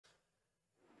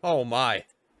Oh my.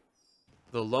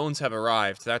 The loans have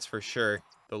arrived, that's for sure.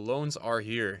 The loans are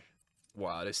here.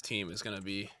 Wow, this team is going to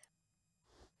be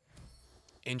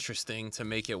interesting to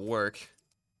make it work.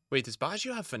 Wait, does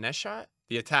Baggio have finesse shot?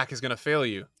 The attack is going to fail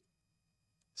you.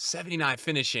 79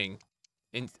 finishing.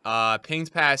 In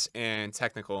pinged pass and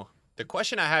technical. The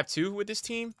question I have too with this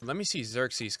team, let me see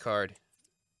Xerxes' card.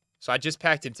 So I just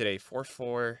packed him today.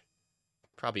 4-4.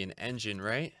 Probably an engine,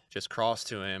 right? Just cross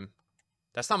to him.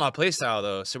 That's not my playstyle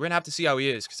though, so we're gonna have to see how he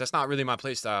is, because that's not really my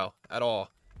playstyle at all.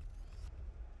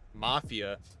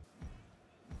 Mafia.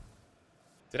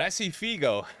 Did I see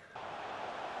Figo?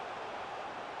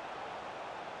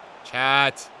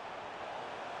 Chat.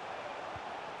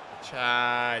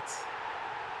 Chat.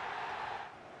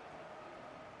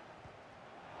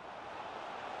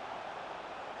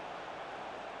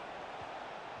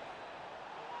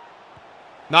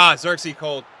 Nah, Xerxes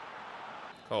cold.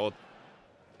 Cold.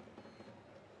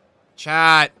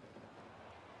 Chat.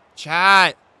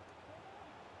 Chat.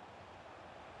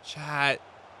 Chat.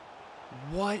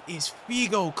 What is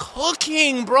Figo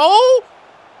cooking, bro?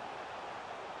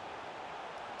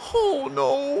 Oh,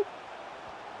 no.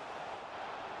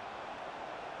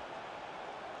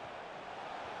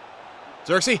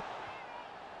 Xerxes.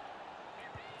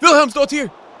 Wilhelmsdottir.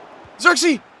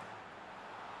 Xerxes. A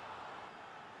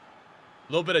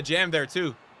little bit of jam there,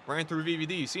 too. Ran through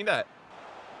VVD. You seen that?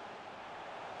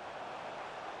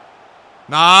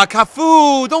 Nah,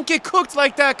 Cafu! Don't get cooked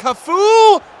like that,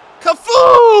 Cafu!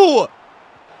 Cafu!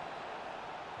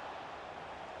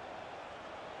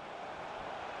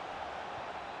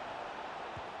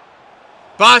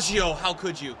 Baggio, how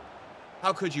could you?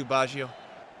 How could you, Baggio?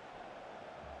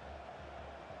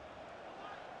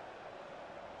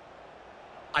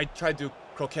 I tried to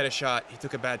croquette a shot. He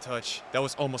took a bad touch. That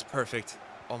was almost perfect.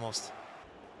 Almost.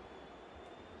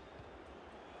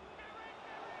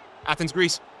 Athens,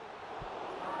 Greece.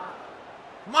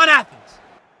 Come on, Athens.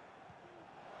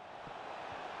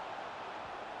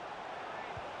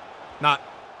 Not.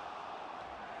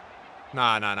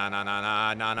 Nah.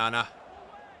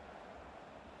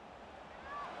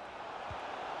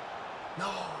 No.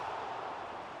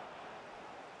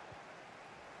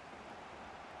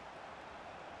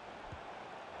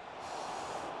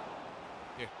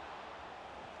 Here.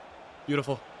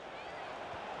 Beautiful.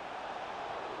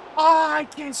 Oh, I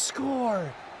can't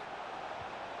score.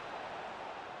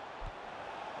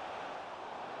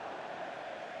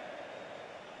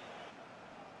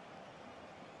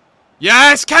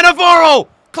 Yes, Cannavaro!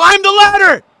 Climb the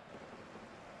ladder!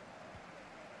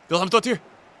 Wilhelmsdottir.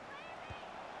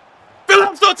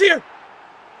 Wilhelmsdottir!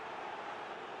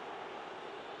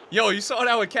 Yo, you saw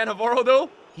that with Cannavaro,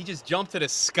 though? He just jumped to the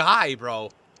sky,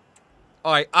 bro.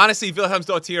 All right, honestly,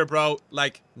 Wilhelmsdottir, bro,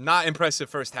 like, not impressive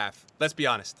first half. Let's be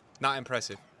honest. Not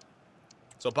impressive.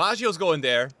 So Baggio's going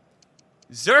there.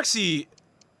 Xerxes,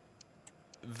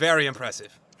 very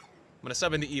impressive. I'm going to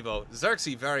sub in the Evo.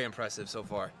 Xerxes, very impressive so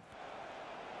far.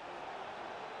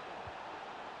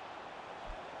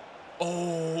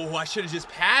 Oh, I should have just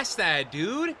passed that,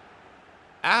 dude.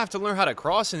 I have to learn how to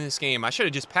cross in this game. I should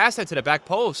have just passed that to the back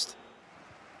post.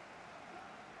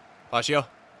 Baggio.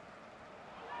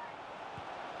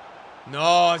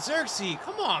 No, Xerxes,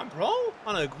 come on, bro.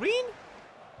 On a green?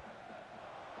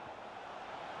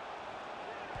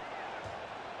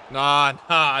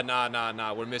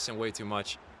 Nah. We're missing way too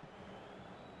much.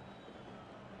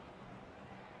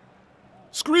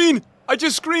 Screen! I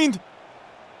just screened!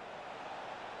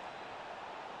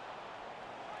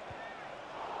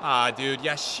 Ah, dude.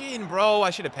 Yashin, bro. I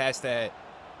should have passed that.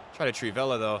 Try to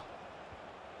Trivella, though.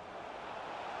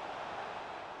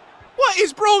 What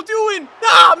is bro doing?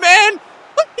 Nah, man!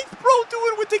 What is bro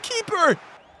doing with the keeper?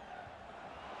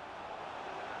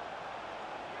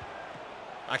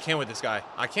 I can't with this guy.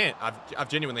 I can't. I've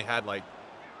genuinely had, like...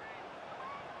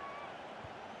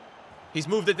 He's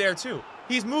moved it there, too.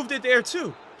 He's moved it there,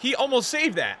 too. He almost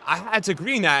saved that. I had to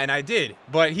green that, and I did.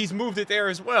 But he's moved it there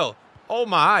as well. Oh,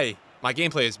 my. My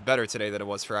gameplay is better today than it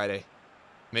was Friday.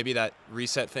 Maybe that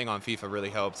reset thing on FIFA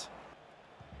really helped.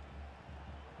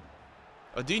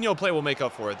 A Dino play will make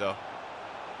up for it, though.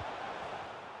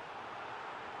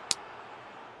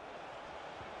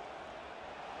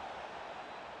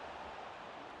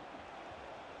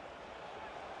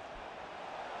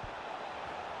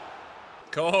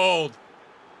 Cold.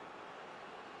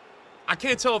 I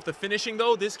can't tell if the finishing,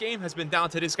 though, this game has been down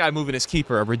to this guy moving his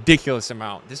keeper a ridiculous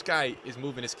amount. This guy is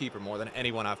moving his keeper more than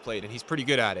anyone I've played, and he's pretty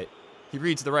good at it. He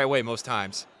reads the right way most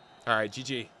times. All right,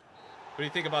 GG. What do you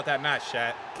think about that match,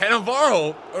 chat?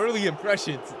 Cannavaro, early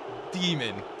impressions,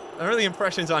 demon. early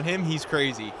impressions on him, he's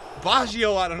crazy.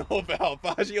 Baggio, I don't know about.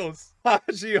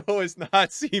 Baggio is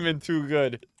not seeming too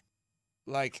good.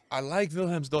 Like, I like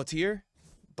Wilhelm's Dottir,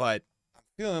 but I'm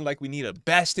feeling like we need a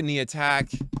best in the attack.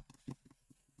 I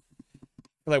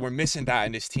feel like we're missing that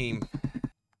in this team.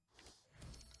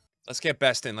 Let's get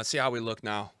best in. Let's see how we look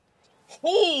now.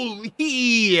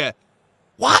 Holy!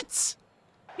 What?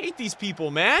 Hate these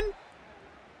people, man.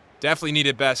 Definitely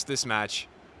needed best this match.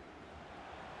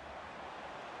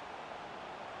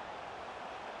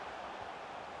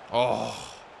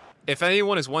 Oh. If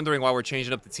anyone is wondering why we're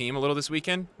changing up the team a little this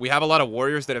weekend, we have a lot of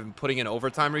warriors that have been putting in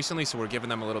overtime recently, so we're giving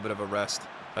them a little bit of a rest.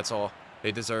 That's all.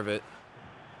 They deserve it.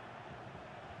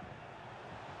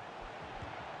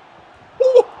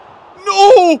 Oh!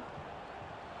 No!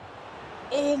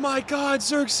 Oh my god,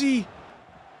 Xerxes!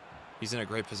 He's in a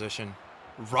great position.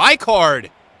 Rijkaard!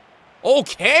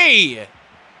 Okay!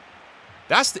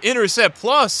 That's the intercept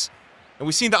plus. And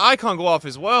we've seen the icon go off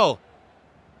as well.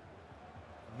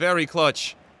 Very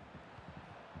clutch.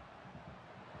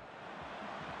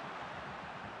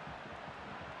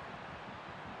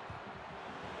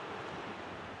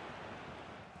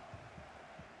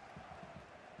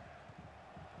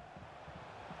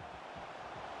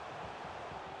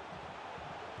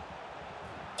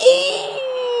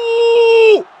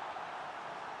 Oh!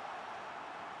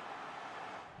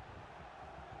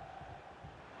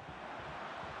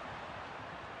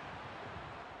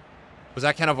 Was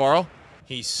that Cannavaro?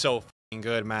 He's so f***ing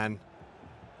good, man.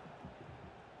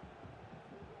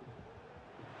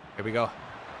 Here we go.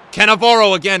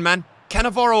 Cannavaro again, man.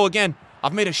 Cannavaro again.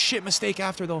 I've made a shit mistake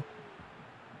after, though.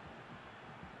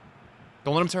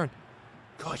 Don't let him turn.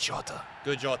 Good Jota.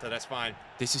 Good Jota, that's fine.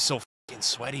 This is so f***ing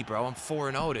sweaty, bro. I'm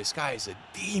 4-0. This guy is a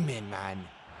demon, man.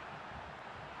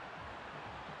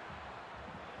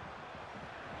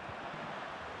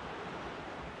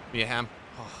 Mia Hamm.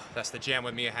 Oh, that's the jam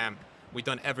with Mia Hamm. We've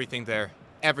done everything there.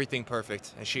 Everything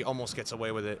perfect. And she almost gets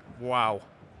away with it. Wow.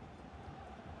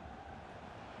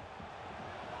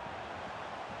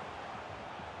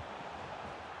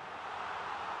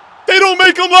 They don't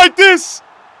make them like this!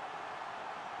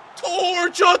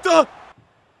 Jota!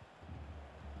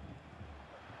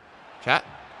 Chat?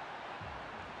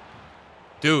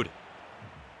 Dude.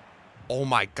 Oh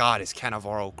my god, is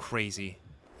Cannavaro crazy.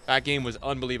 That game was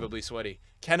unbelievably sweaty.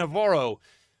 Cannavaro,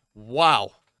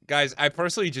 wow. Guys, I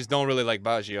personally just don't really like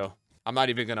Baggio. I'm not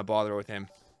even going to bother with him.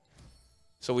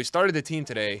 So we started the team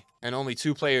today, and only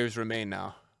 2 players remain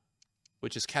now.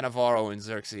 Which is Cannavaro and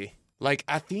Xerxes. Like,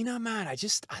 Athena, man, I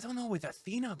don't know with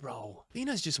Athena, bro.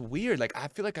 Athena's just weird. Like, I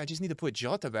feel like I just need to put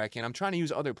Jota back in. I'm trying to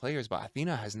use other players, but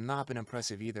Athena has not been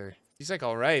impressive either. She's like,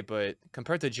 alright, but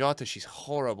compared to Jota, she's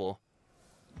horrible.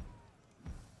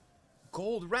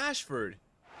 Gold Rashford.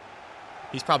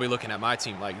 He's probably looking at my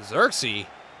team like, Xerxes?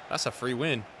 That's a free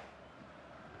win.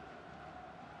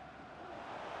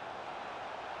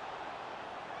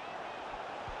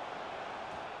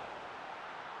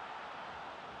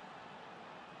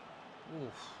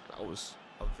 Oof, that was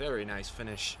a very nice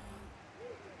finish.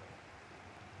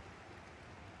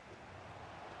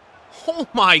 Oh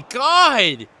my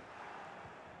god!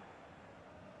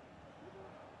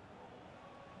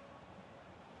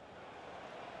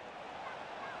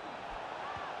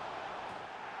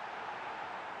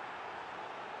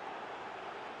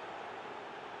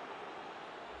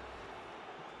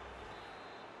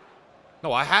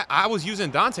 No, I was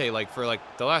using Dante for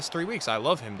the last 3 weeks. I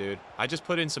love him, dude. I just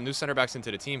put in some new center backs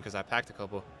into the team because I packed a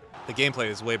couple. The gameplay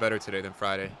is way better today than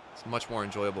Friday. It's much more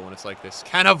enjoyable when it's like this.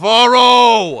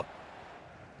 Cannavaro!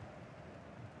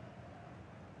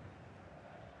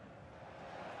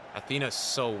 Athena's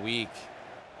so weak.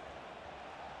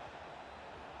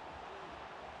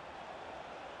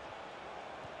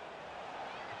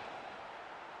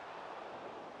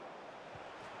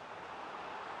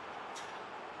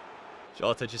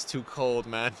 Jota just too cold,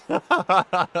 man.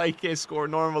 He can't score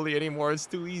normally anymore. It's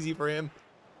too easy for him.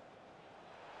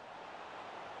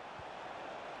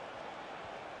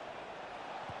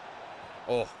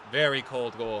 Oh, very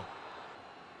cold goal.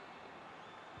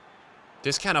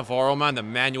 This Cannavaro, man, the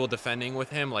manual defending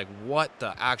with him, like, what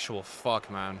the actual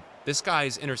fuck, man. This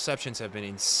guy's interceptions have been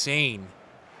insane.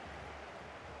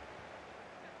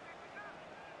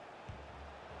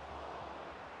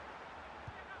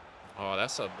 Oh,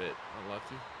 that's a bit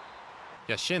unlucky.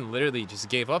 Yashin literally just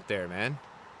gave up there, man.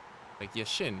 Like,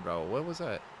 Yashin, bro. What was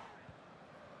that?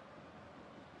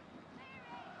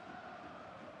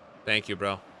 Thank you,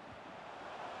 bro.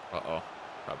 Uh-oh.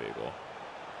 Probably a goal.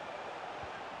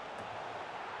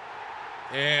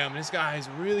 Damn, this guy's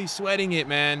really sweating it,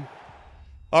 man.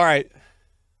 All right.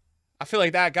 I feel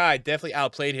like that guy definitely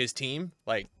outplayed his team.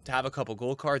 Like, to have a couple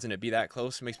gold cards and it be that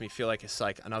close makes me feel like it's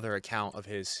like another account of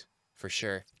his for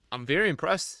sure. I'm very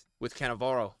impressed with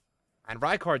Cannavaro and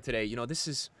Rijkaard today. You know,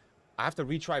 I have to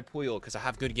retry Puyol because I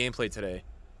have good gameplay today.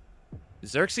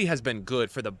 Xerxes has been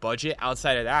good for the budget.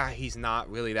 Outside of that, he's not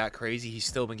really that crazy. He's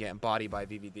still been getting bodied by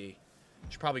VVD.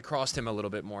 Should probably crossed him a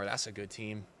little bit more. That's a good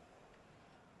team.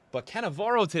 But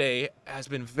Cannavaro today has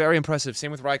been very impressive. Same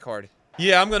with Rijkaard.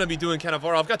 Yeah, I'm going to be doing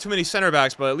Cannavaro. I've got too many center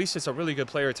backs, but at least it's a really good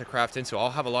player to craft into.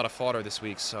 I'll have a lot of fodder this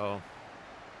week, so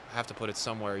I have to put it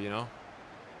somewhere, you know?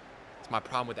 It's my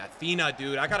problem with Athena,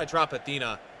 dude. I got to drop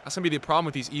Athena. That's going to be the problem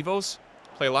with these Evos.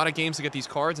 Play a lot of games to get these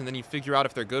cards, and then you figure out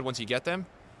if they're good once you get them.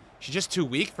 She's just too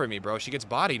weak for me, bro. She gets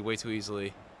bodied way too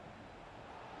easily.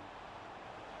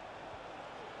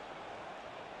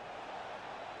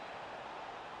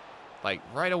 Like,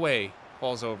 right away,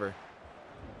 falls over.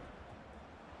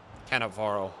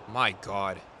 Cannavaro. My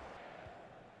God.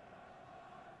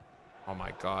 Oh,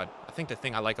 my God. I think the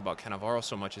thing I like about Cannavaro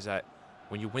so much is that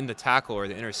when you win the tackle or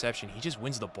the interception, he just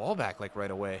wins the ball back, like,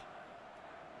 right away.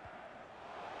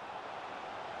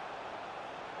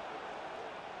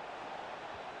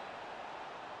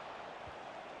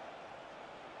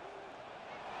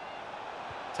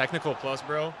 Technical plus,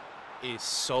 bro, is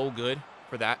so good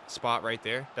for that spot right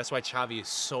there. That's why Xavi is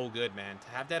so good, man. To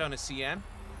have that on a CM,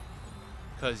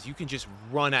 because you can just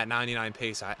run at 99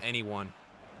 pace at anyone.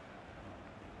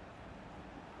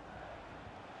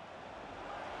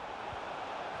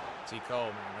 Zico,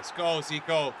 man. Let's go,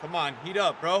 Zico. Come on, heat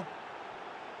up, bro.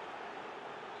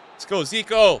 Let's go,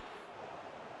 Zico.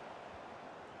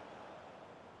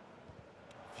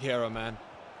 Vieira, man.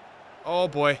 Oh,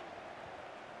 boy.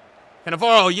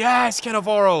 Cannavaro, yes,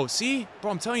 Cannavaro. See?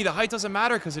 Bro, I'm telling you, the height doesn't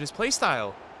matter because of his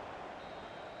playstyle.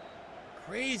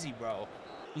 Crazy, bro.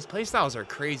 These playstyles are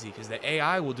crazy because the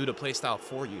AI will do the playstyle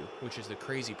for you, which is the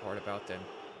crazy part about them.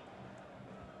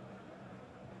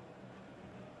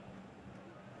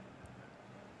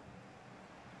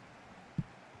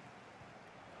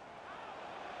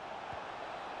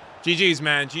 GG's,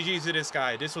 man. GG's to this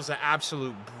guy. This was an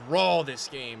absolute brawl, this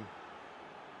game.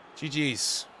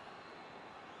 GG's.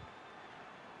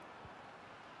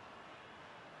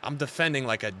 I'm defending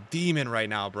like a demon right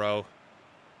now, bro.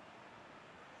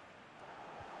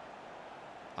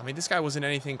 I mean, this guy wasn't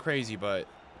anything crazy, but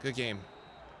good game.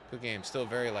 Good game. Still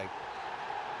very, like,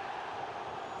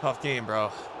 tough game,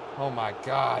 bro. Oh, my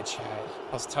God, Chad.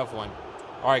 That was a tough one.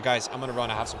 All right, guys. I'm going to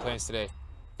run. I have some plans today.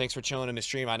 Thanks for chilling in the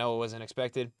stream. I know it wasn't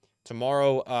expected.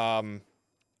 Tomorrow,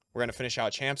 we're going to finish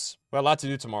out champs. We have a lot to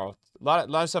do tomorrow. A lot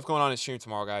of stuff going on in the stream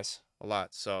tomorrow, guys. A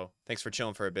lot. So, thanks for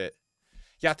chilling for a bit.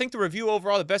 Yeah, I think the review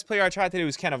overall, the best player I tried today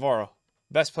was Cannavaro.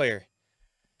 Best player.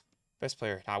 Best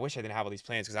player. Now, I wish I didn't have all these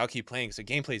plans because I'll keep playing because the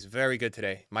gameplay is very good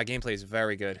today. My gameplay is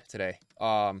very good today.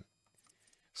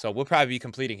 So we'll probably be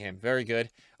completing him. Very good.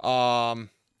 Man,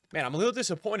 I'm a little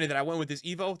disappointed that I went with this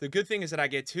Evo. The good thing is that I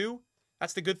get 2.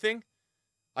 That's the good thing.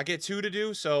 I get 2 to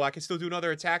do, so I can still do another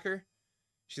attacker.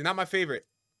 She's not my favorite.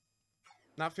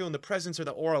 Not feeling the presence or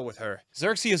the aura with her.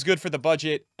 Xerxes is good for the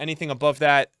budget. Anything above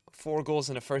that, 4 goals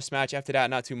in the first match. After that,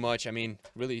 not too much. I mean,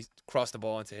 really crossed the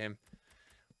ball into him.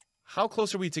 How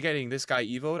close are we to getting this guy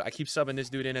evoed? I keep subbing this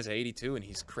dude in as an 82, and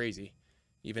he's crazy.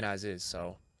 Even as is,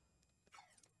 so.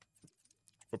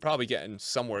 We're probably getting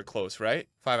somewhere close, right?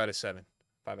 5 out of 7.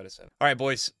 5 out of 7. All right,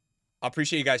 boys. I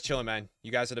appreciate you guys chilling, man.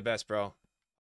 You guys are the best, bro.